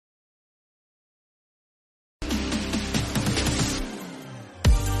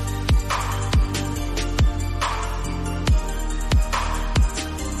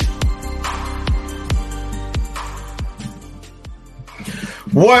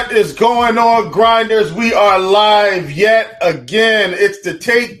What is going on, grinders? We are live yet again. It's the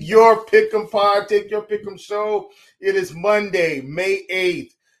Take Your Pick'em Pod, Take Your Pick'em Show. It is Monday, May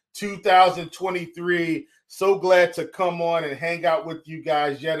 8th, 2023. So glad to come on and hang out with you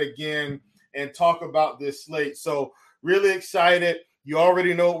guys yet again and talk about this slate. So really excited. You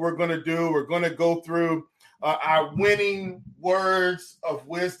already know what we're going to do. We're going to go through our winning words of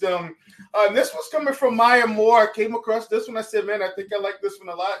wisdom. This was coming from Maya Moore. I came across this one. I said, man, I think I like this one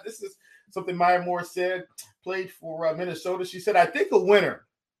a lot. This is something Maya Moore said, played for Minnesota. She said, I think a winner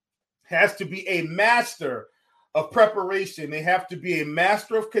has to be a master of preparation. They have to be a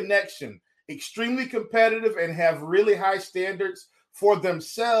master of connection, extremely competitive, and have really high standards for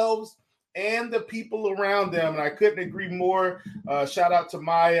themselves and the people around them. And I couldn't agree more. Shout out to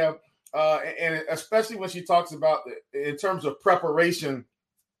Maya. And especially when she talks about in terms of preparation,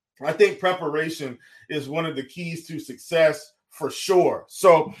 I think preparation is one of the keys to success for sure.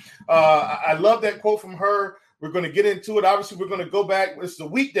 So I love that quote from her. We're going to get into it. Obviously, we're going to go back. This is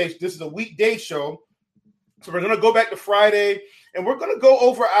a weekday show. So we're going to go back to Friday, and we're going to go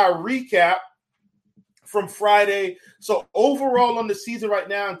over our recap from Friday. So overall on the season right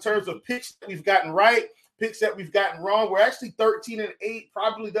now, in terms of picks that we've gotten right, picks that we've gotten wrong, we're actually 13-8.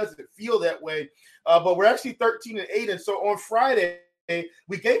 Probably doesn't feel that way, but we're actually 13-8. And so on Friday,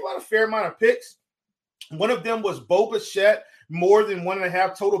 we gave out a fair amount of picks. One of them was Bo Bichette, more than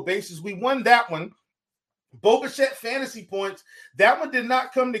 1.5 total bases. We won that one. Bo Bichette fantasy points. That one did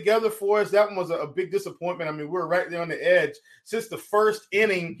not come together for us. That one was a big disappointment. I mean, we were right there on the edge since the first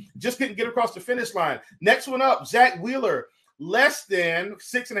inning. Just couldn't get across the finish line. Next one up, Zach Wheeler, less than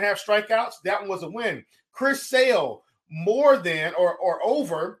 6.5 strikeouts. That one was a win. Chris Sale, more than or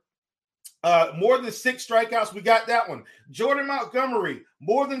over more than 6 strikeouts. We got that one. Jordan Montgomery,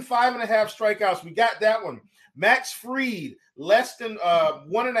 more than 5.5 strikeouts. We got that one. Max Fried, less than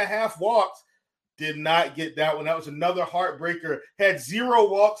 1.5 walks. Did not get that one. That was another heartbreaker. Had 0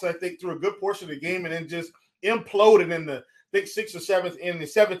 walks, I think, through a good portion of the game, and then just imploded in the, I think, 6th or 7th inning, the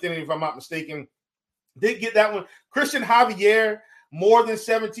 7th inning, if I'm not mistaken. Did get that one. Christian Javier, more than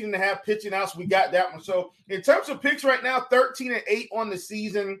 17.5 pitching outs. We got that one. So in terms of picks right now, 13-8 on the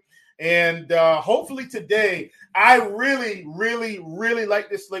season. And hopefully today, I really, really, really like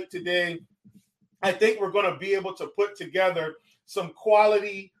this slate today. I think we're going to be able to put together some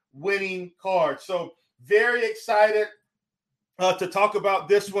quality winning cards. So very excited to talk about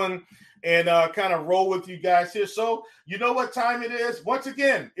this one and kind of roll with you guys here. So you know what time it is. Once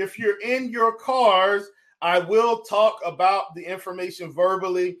again, if you're in your cars, I will talk about the information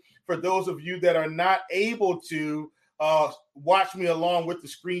verbally for those of you that are not able to watch me along with the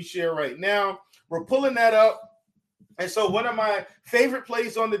screen share right now. We're pulling that up. And so one of my favorite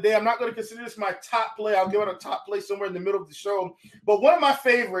plays on the day, I'm not going to consider this my top play. I'll give it a top play somewhere in the middle of the show. But one of my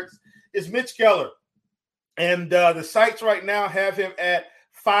favorites is Mitch Keller. And the sites right now have him at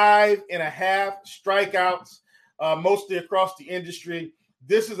 5.5 strikeouts, mostly across the industry.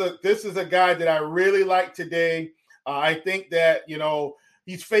 This is a guy that I really like today. I think that,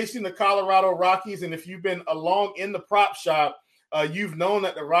 he's facing the Colorado Rockies. And if you've been along in the prop shop, you've known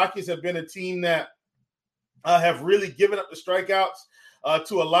that the Rockies have been a team that have really given up the strikeouts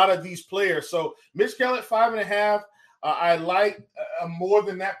to a lot of these players. So Mitch Keller at 5.5. I like more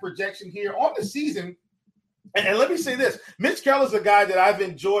than that projection here on the season. And let me say this, Mitch Keller is a guy that I've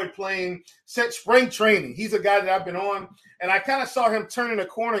enjoyed playing since spring training. He's a guy that I've been on, and I kind of saw him turning a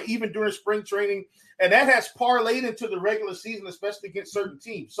corner even during spring training, and that has parlayed into the regular season, especially against certain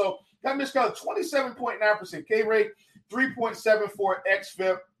teams. So got Mitch Keller, 27.9% K rate, 3.74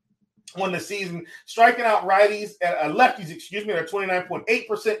 xFIP on the season, striking out lefties, at a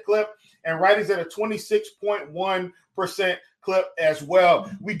 29.8% clip, and righties at a 26.1% clip as well.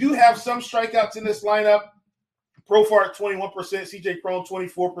 We do have some strikeouts in this lineup. Profar at 21%, CJ Cron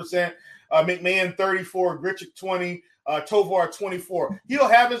 24%, McMahon 34%, Grichuk 20%, Tovar 24%. He'll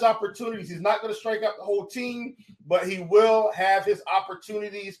have his opportunities. He's not going to strike out the whole team, but he will have his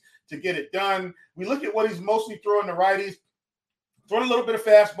opportunities to get it done. We look at what he's mostly throwing to righties. Throwing a little bit of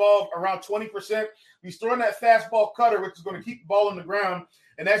fastball, around 20%. He's throwing that fastball cutter, which is going to keep the ball on the ground.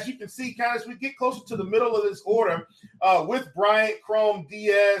 And as you can see, kind of as we get closer to the middle of this order, with Bryant, Cron,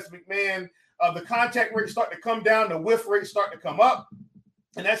 Diaz, McMahon, the contact rate starting to come down, the whiff rate starting to come up.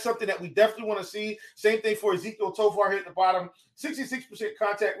 And that's something that we definitely want to see. Same thing for Ezequiel Tovar here at the bottom. 66%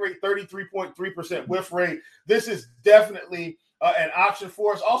 contact rate, 33.3% whiff rate. This is definitely an option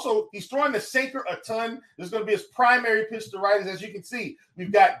for us. Also, he's throwing the sinker a ton. This is going to be his primary pitch to righties. As you can see,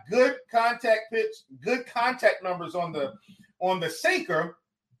 we've got good contact pitch, good contact numbers on the sinker.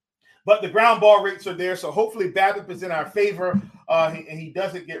 But the ground ball rates are there, so hopefully BABIP is in our favor, and he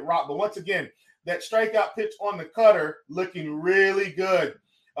doesn't get rocked. But once again, that strikeout pitch on the cutter looking really good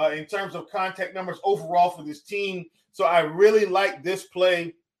in terms of contact numbers overall for this team. So I really like this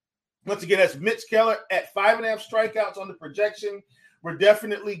play. Once again, that's Mitch Keller at 5.5 strikeouts on the projection. We're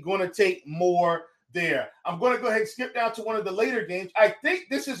definitely going to take more there. I'm going to go ahead and skip down to one of the later games. I think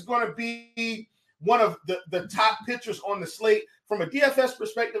this is going to be one of the top pitchers on the slate from a DFS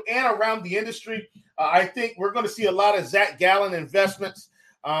perspective and around the industry. I think we're going to see a lot of Zach Gallen investments.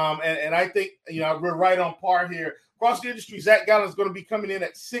 And I think, we're right on par here. Across the industry, Zach Gallen is going to be coming in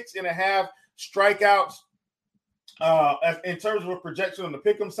at 6.5 strikeouts in terms of a projection on the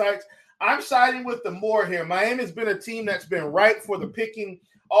pick'em sites. I'm siding with the more here. Miami has been a team that's been right for the picking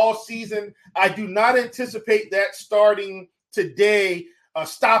all season. I do not anticipate that stopping today.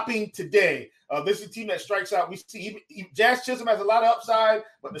 This is a team that strikes out. We see Jazz Chisholm has a lot of upside,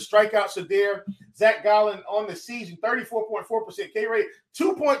 but the strikeouts are there. Zach Gallen on the season, 34.4% K rate,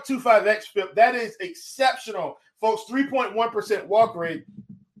 2.25 xFIP. That is exceptional, folks. 3.1% walk rate.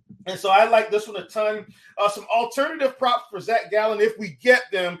 And so I like this one a ton. Some alternative props for Zach Gallen if we get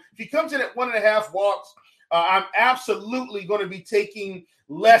them. If he comes in at 1.5 walks, I'm absolutely going to be taking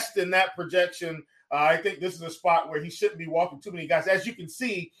less than that projection. I think this is a spot where he shouldn't be walking too many guys. As you can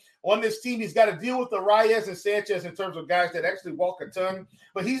see, on this team, he's got to deal with the Reyes and Sanchez in terms of guys that actually walk a ton.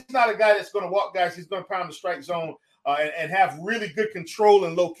 But he's not a guy that's going to walk guys. He's going to pound the strike zone and have really good control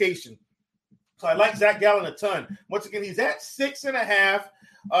and location. So I like Zach Gallen a ton. Once again, he's at 6.5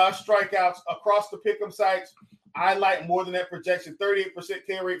 strikeouts across the pick'em sites. I like more than that projection. 38%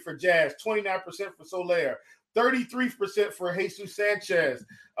 K rate for Jazz, 29% for Soler, 33% for Jesus Sanchez.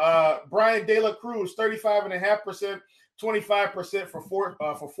 Brian De La Cruz, 35.5%, 25%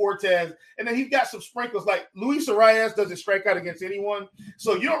 for Fortes. And then he's got some sprinkles like Luis Arias doesn't strike out against anyone.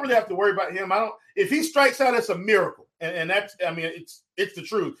 So you don't really have to worry about him. If he strikes out, it's a miracle. And that's, it's the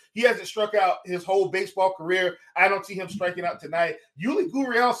truth. He hasn't struck out his whole baseball career. I don't see him striking out tonight. Yuli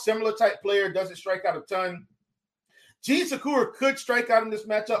Gurriel, similar type player, doesn't strike out a ton. Gene Sakura could strike out in this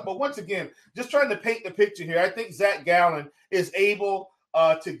matchup, but once again, just trying to paint the picture here, I think Zach Gallen is able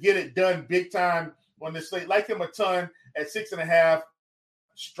to get it done big time on this slate. Like him a ton at 6.5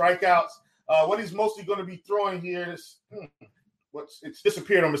 strikeouts. What he's mostly going to be throwing here is it's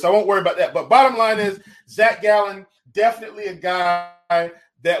disappeared on me, so I won't worry about that. But bottom line is Zach Gallen, definitely a guy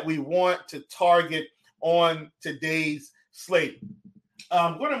that we want to target on today's slate.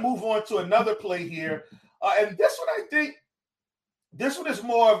 I'm going to move on to another play here. And this one, I think, is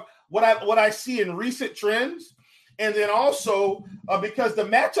more of what I see in recent trends. And then also because the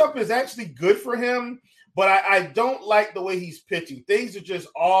matchup is actually good for him, but I don't like the way he's pitching. Things are just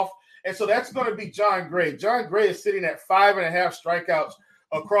off. And so that's going to be John Gray. John Gray is sitting at 5.5 strikeouts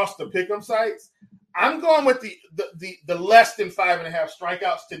across the pick'em sites. I'm going with the less than 5.5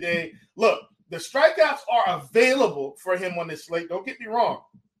 strikeouts today. Look, the strikeouts are available for him on this slate. Don't get me wrong.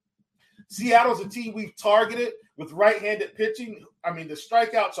 Seattle's a team we've targeted with right-handed pitching. The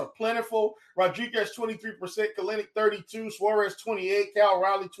strikeouts are plentiful. Rodriguez, 23%, Kalenic, 32%, Suarez, 28%, Cal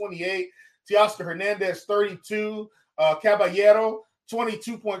Raleigh, 28%, Teoscar Hernandez, 32%, Caballero,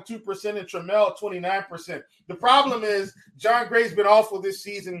 22.2%, and Trammell, 29%. The problem is John Gray's been awful this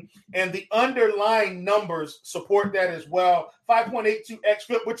season, and the underlying numbers support that as well. 5.82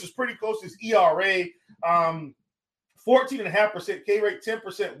 xFIP, which is pretty close to his ERA. 14.5% K rate,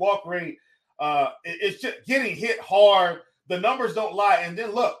 10% walk rate. It's just getting hit hard. The numbers don't lie. And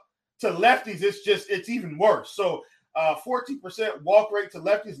then look, to lefties, it's even worse. So 14% walk rate to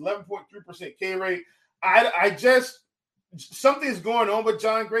lefties, 11.3% K rate. Something's going on with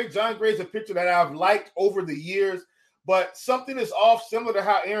John Gray. John Gray's a pitcher that I've liked over the years, but something is off, similar to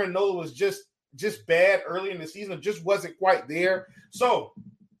how Aaron Nola was just bad early in the season. It just wasn't quite there. So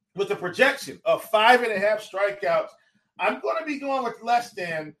with the projection of 5.5 strikeouts, I'm going to be going with less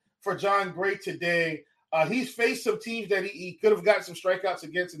than for John Gray today. He's faced some teams that he could have gotten some strikeouts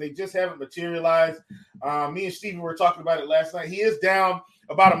against, and they just haven't materialized. Me and Stevie were talking about it last night. He is down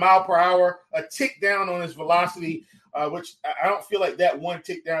about a mile per hour, a tick down on his velocity, which I don't feel like that one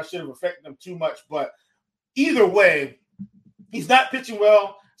tick down should have affected him too much. But either way, he's not pitching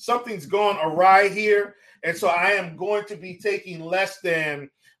well. Something's gone awry here. And so I am going to be taking less than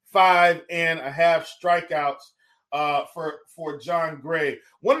 5.5 strikeouts for John Gray.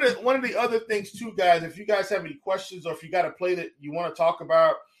 One of the other things too, guys, if you guys have any questions or if you got a play that you want to talk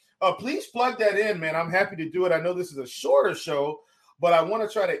about, please plug that in, man. I'm happy to do it. I know this is a shorter show, but I want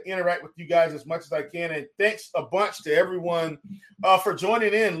to try to interact with you guys as much as I can. And thanks a bunch to everyone for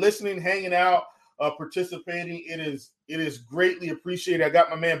joining in, listening, hanging out. participating. It is greatly appreciated. I got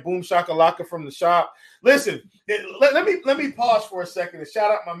my man Boom Shakalaka from the shop. Listen, let me pause for a second and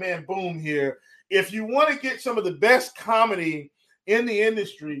shout out my man Boom here. If you want to get some of the best comedy in the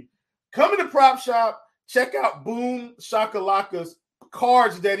industry, come to the Prop Shop. Check out Boom Shakalaka's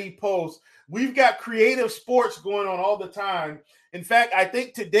cards that he posts. We've got creative sports going on all the time. In fact, I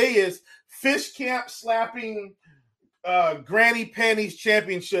think today is Fish Camp Slapping Granny Panties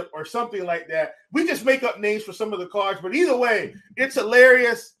Championship or something like that. We just make up names for some of the cards, but either way, it's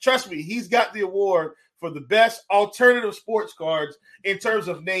hilarious. Trust me, he's got the award for the best alternative sports cards in terms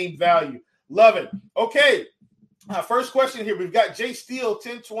of name value. Love it. Okay. First question here. We've got Jay Steele,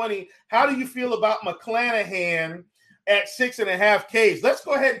 1020. How do you feel about McClanahan at 6.5 Ks? Let's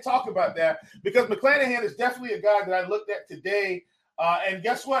go ahead and talk about that because McClanahan is definitely a guy that I looked at today. And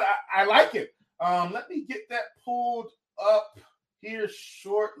guess what? I like it. Let me get that pulled up here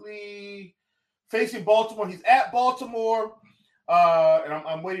shortly. Facing Baltimore. He's at Baltimore. And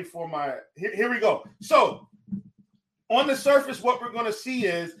I'm waiting for my – here we go. So, on the surface, what we're going to see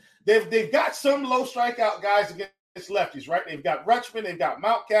is they've got some low strikeout guys against lefties, right? They've got Rutschman, they've got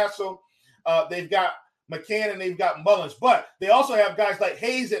Mountcastle, they've got McCann, and they've got Mullins. But they also have guys like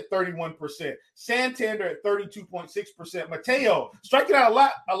Hayes at 31%, Santander at 32.6%, Mateo striking out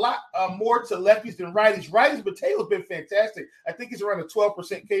a lot more to lefties than righties. Righties, Mateo's been fantastic. I think he's around a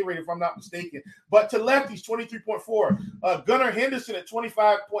 12% K rate if I'm not mistaken. But to lefties, 23.4. Gunnar Henderson at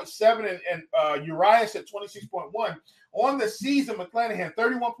 25.7 and Urias at 26.1. On the season, McClanahan,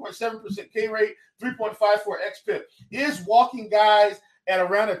 31.7% K rate, 3.54 xFIP. Is walking guys at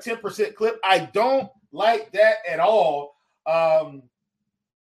around a 10% clip. I don't like that at all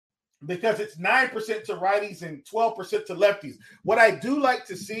because it's 9% to righties and 12% to lefties. What I do like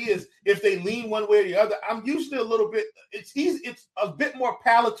to see is if they lean one way or the other, I'm usually a little bit – it's a bit more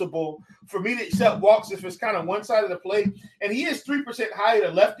palatable for me to accept walks if it's kind of one side of the plate. And he is 3% higher to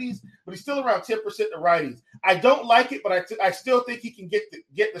lefties, but he's still around 10% to righties. I don't like it, but I still think he can get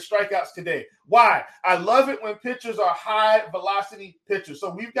the strikeouts today. Why? I love it when pitchers are high-velocity pitchers.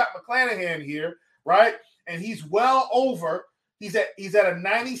 So we've got McClanahan here, right? And he's well over – He's at a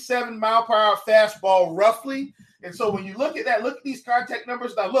 97 mile per hour fastball roughly. And so when you look at that, look at these contact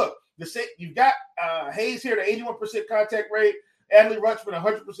numbers. Now look, you've got Hayes here at 81% contact rate, Adley Rutschman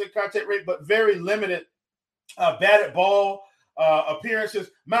 100% contact rate, but very limited batted ball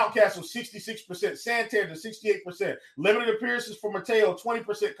appearances. Mountcastle 66%, Santander 68%, limited appearances for Mateo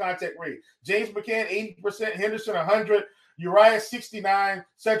 20% contact rate. James McCann 80%, Henderson 100. Urias 69,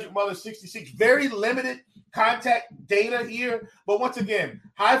 Cedric Mullins 66. Very limited contact data here. But once again,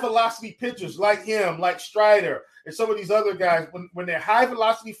 high-velocity pitchers like him, like Strider, and some of these other guys, when they're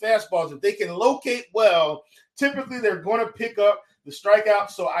high-velocity fastballs, if they can locate well, typically they're going to pick up the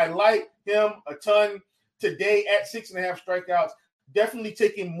strikeouts. So I like him a ton today at 6.5 strikeouts. Definitely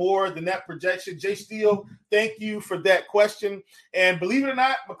taking more than that projection. Jay Steele, thank you for that question. And believe it or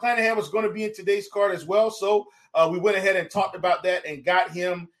not, McClanahan was going to be in today's card as well. So we went ahead and talked about that and got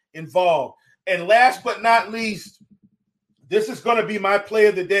him involved. And last but not least, this is going to be my play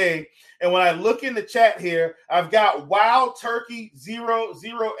of the day. And when I look in the chat here, I've got Wild Turkey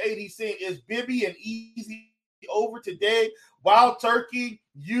 008 saying, is Bibby an easy over today? Wild Turkey,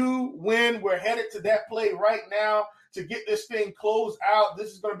 you win. We're headed to that play right now to get this thing closed out.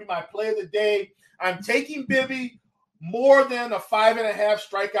 This is going to be my play of the day. I'm taking Bibby more than a 5.5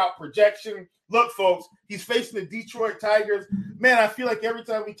 strikeout projection. Look, folks, he's facing the Detroit Tigers. Man, I feel like every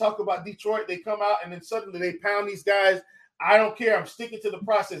time we talk about Detroit, they come out and then suddenly they pound these guys. I don't care. I'm sticking to the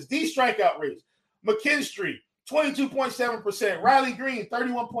process. These strikeout rates, McKinstry, 22.7%. Riley Green,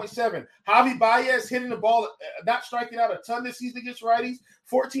 31.7%. Javi Baez hitting the ball, not striking out a ton this season against righties,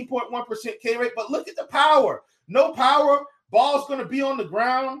 14.1% K rate. But look at the power. No power. Ball's going to be on the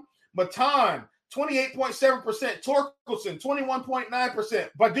ground. Matan, 28.7%. Torkelson, 21.9%.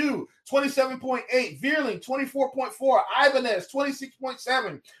 Badu, 27.8%. Vierling, 24.4%. Ibanez,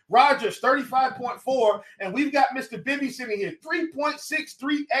 26.7%. Rogers, 35.4%. And we've got Mr. Bibby sitting here,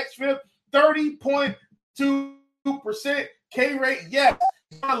 3.63 xFIP, 30.2% K rate. Yes,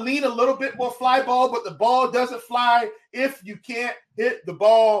 you want to lean a little bit more fly ball, but the ball doesn't fly if you can't hit the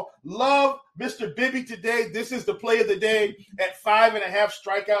ball. Love Mr. Bibby today. This is the play of the day at 5.5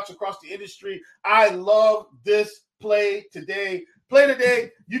 strikeouts across the industry. I love this play today. Play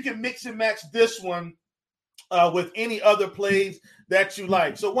today. You can mix and match this one with any other plays that you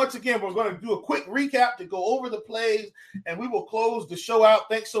like. So once again, we're going to do a quick recap to go over the plays, and we will close the show out.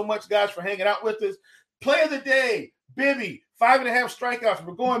 Thanks so much, guys, for hanging out with us. Play of the day, Bibby, 5.5 strikeouts.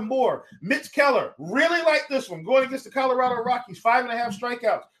 We're going more. Mitch Keller, really like this one. Going against the Colorado Rockies, 5.5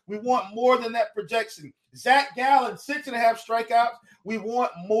 strikeouts. We want more than that projection. Zach Gallen, 6.5 strikeouts. We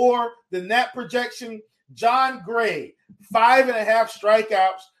want more than that projection. John Gray, 5.5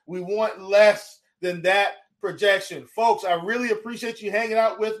 strikeouts. We want less than that projection. Folks, I really appreciate you hanging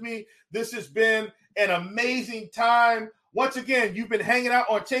out with me. This has been an amazing time. Once again, you've been hanging out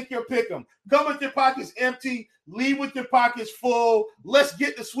on Take Your Pick'em. Come with your pockets empty, leave with your pockets full. Let's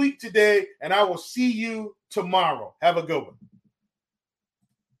get the sweep today, and I will see you tomorrow. Have a good one.